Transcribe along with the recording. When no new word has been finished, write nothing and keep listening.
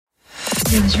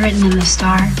It was written in the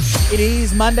stars. It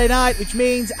is Monday night, which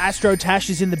means Astro Tash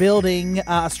is in the building.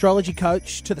 Astrology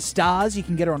coach to the stars. You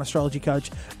can get her on Astrology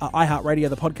Coach, iHeartRadio,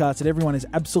 the podcast that everyone is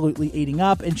absolutely eating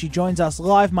up. And she joins us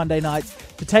live Monday nights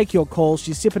to take your calls.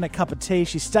 She's sipping a cup of tea.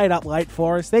 She stayed up late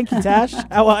for us. Thank you, Tash.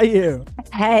 How are you?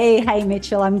 Hey,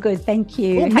 Mitchell. I'm good. Thank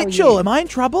you. Oh, Mitchell, am I in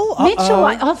trouble? Mitchell,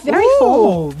 very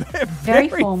formal. Very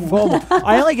formal.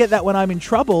 I only get that when I'm in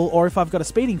trouble or if I've got a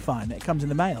speeding fine. It comes in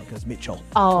the mail. It goes, Mitchell.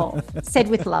 Oh, said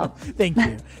with love. Thank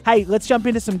you. Hey, let's jump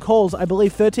into some calls. I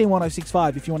believe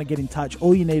 131065, if you want to get in touch,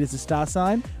 all you need is a star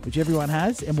sign, which everyone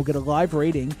has, and we'll get a live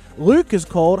reading. Luke is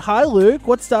called. Hi, Luke.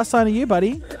 What star sign are you,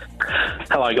 buddy?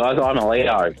 Hello, guys. I'm a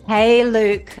Leo. Hey,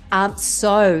 Luke.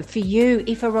 So for you,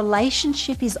 if a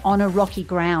relationship is on a rocky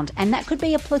ground, and that could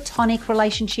be a platonic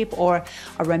relationship or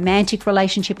a romantic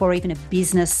relationship or even a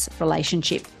business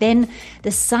relationship, then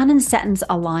the Sun and Saturn's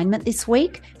alignment this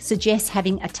week suggests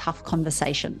having a tough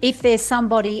conversation. If there's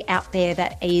somebody out there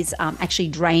that is actually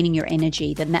draining your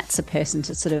energy, then that's a person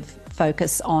to sort of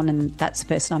focus on, and that's the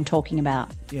person I'm talking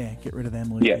about. Yeah, get rid of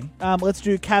them, Luke. Yeah. Let's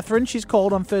do Catherine. She's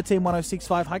called on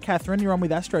 131065. Hi, Catherine. You're on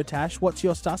with Astro Tash. What's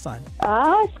your star sign?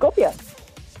 Scorpio.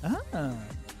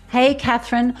 Hey,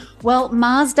 Catherine. Well,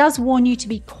 Mars does warn you to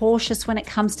be cautious when it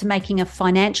comes to making a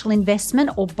financial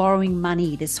investment or borrowing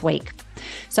money this week.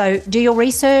 So do your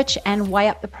research and weigh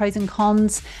up the pros and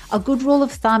cons. A good rule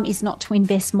of thumb is not to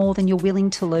invest more than you're willing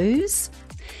to lose.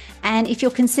 And if you're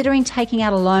considering taking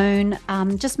out a loan,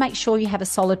 just make sure you have a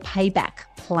solid payback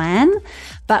plan.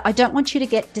 But I don't want you to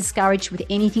get discouraged with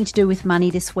anything to do with money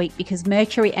this week, because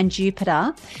Mercury and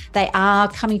Jupiter, they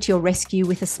are coming to your rescue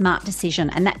with a smart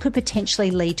decision, and that could potentially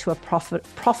lead to a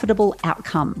profitable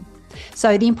outcome.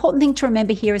 So the important thing to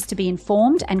remember here is to be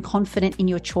informed and confident in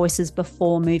your choices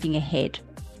before moving ahead.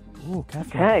 Oh,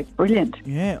 Catherine. Okay, brilliant.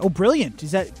 Yeah. Oh, brilliant.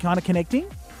 Is that kind of connecting?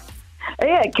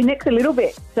 Yeah, it connects a little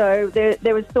bit. So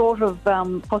there was sort of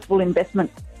possible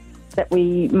investment that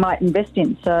we might invest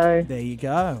in. So There you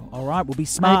go. All right. We'll be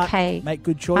smart. Okay. Make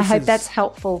good choices. I hope that's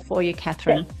helpful for you,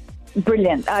 Catherine.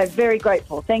 brilliant. I'm very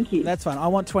grateful. Thank you. That's fine. I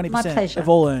want 20% My pleasure. of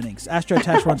all earnings. Astro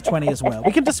Tash wants 20 as well.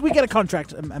 We get a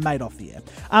contract made off the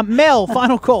air. Mel,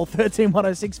 final call,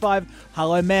 131065.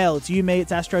 Hello, Mel. It's you, me.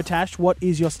 It's Astro Tash. What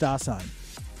is your star sign?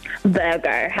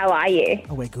 Virgo, how are you?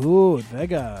 Oh, we're good.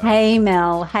 Virgo. Hey,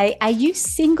 Mel. Hey, are you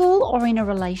single or in a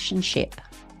relationship?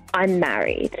 I'm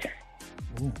married.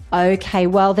 Okay,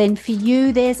 well then for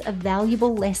you, there's a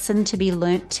valuable lesson to be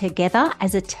learnt together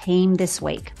as a team this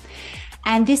week.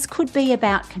 And this could be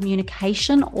about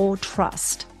communication or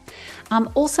trust.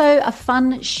 Also, a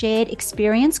fun shared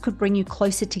experience could bring you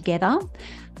closer together.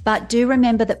 But do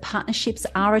remember that partnerships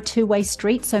are a two-way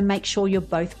street, so make sure you're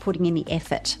both putting in the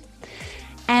effort.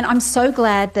 And I'm so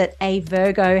glad that a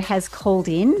Virgo has called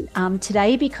in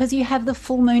today, because you have the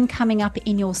full moon coming up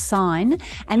in your sign,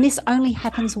 and this only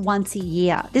happens once a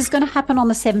year. This is going to happen on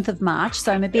the 7th of March,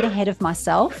 so I'm a bit ahead of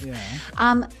myself.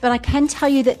 Yeah. But I can tell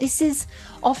you that this is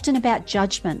often about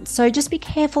judgment. So just be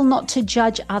careful not to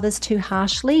judge others too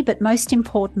harshly, but most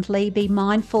importantly, be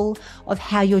mindful of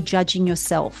how you're judging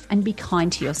yourself and be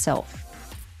kind to yourself.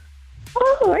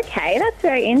 Oh, okay. That's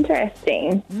very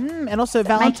interesting. And also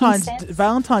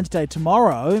Valentine's Day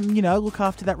tomorrow. Look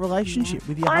after that relationship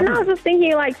with your I know. I was just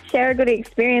thinking, share a good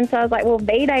experience. I was like, well,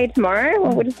 V-Day tomorrow.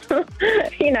 Well, we'll just,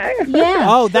 Yeah.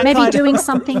 Oh, that maybe kind doing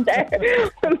something.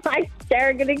 Share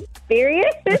a good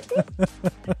experience.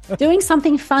 Doing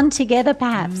something fun together,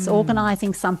 perhaps.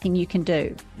 Organising something you can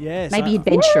do. Yes. Maybe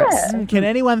adventurous. Can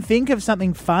anyone think of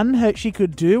something fun she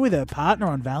could do with her partner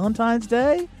on Valentine's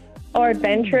Day? Or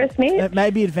adventurous, Nick.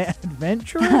 Maybe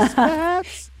adventurous,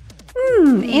 perhaps?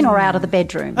 In or out of the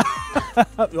bedroom.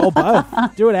 Or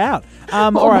both. Do it out.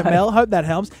 All right, Mel. Hope that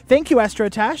helps. Thank you, Astro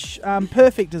Tash.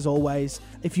 Perfect as always.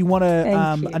 If you want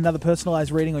another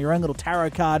personalised reading or your own little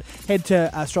tarot card, head to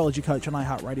Astrology Coach on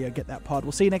iHeartRadio. Get that pod.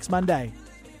 We'll see you next Monday.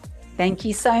 Thank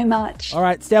you so much. All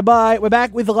right, stand by. We're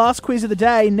back with the last quiz of the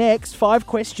day next. 5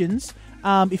 questions.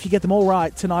 If you get them all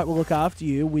right, tonight we'll look after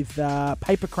you with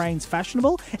Paper Crane's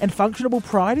fashionable and functionable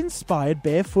Pride-inspired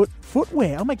barefoot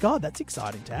footwear. Oh my God, that's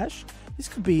exciting, Tash. This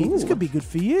could be good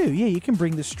for you. Yeah, you can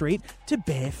bring the street to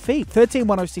bare feet.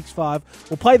 131065.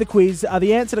 We'll play the quiz.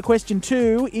 The answer to question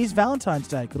 2 is Valentine's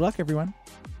Day. Good luck, everyone.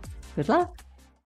 Good luck.